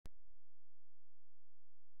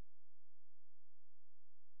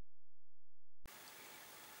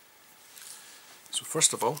So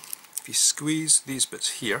first of all, if you squeeze these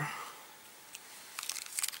bits here,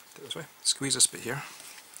 do it this way, squeeze this bit here,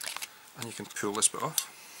 and you can pull this bit off,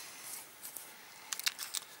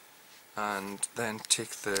 and then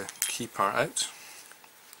take the key part out,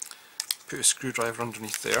 put a screwdriver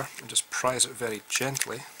underneath there and just prise it very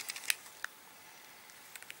gently.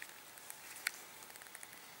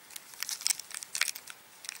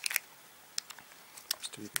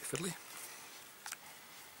 Just a wee bit fiddly.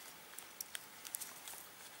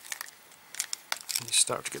 And you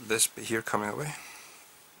start to get this bit here coming away.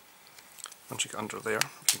 Once you get under there, you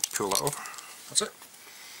can pull that over. That's it.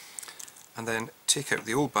 And then take out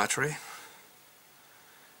the old battery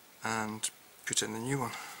and put in the new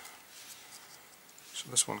one.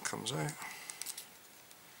 So this one comes out.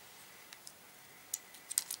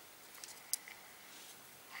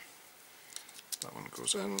 That one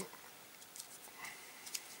goes in.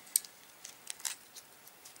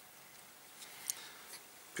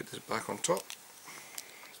 Put this back on top.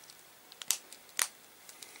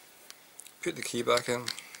 Put the key back in. And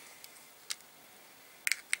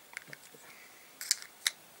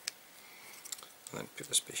then put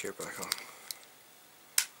this bit here back on.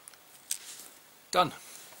 Done.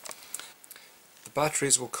 The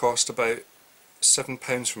batteries will cost about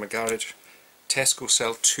 £7 from a garage. Tesco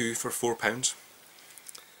sell 2 for £4.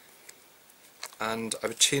 And I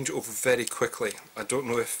would change it over very quickly. I don't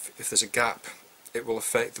know if there's a gap, it will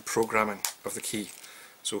affect the programming of the key.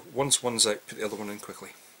 So once one's out, put the other one in quickly.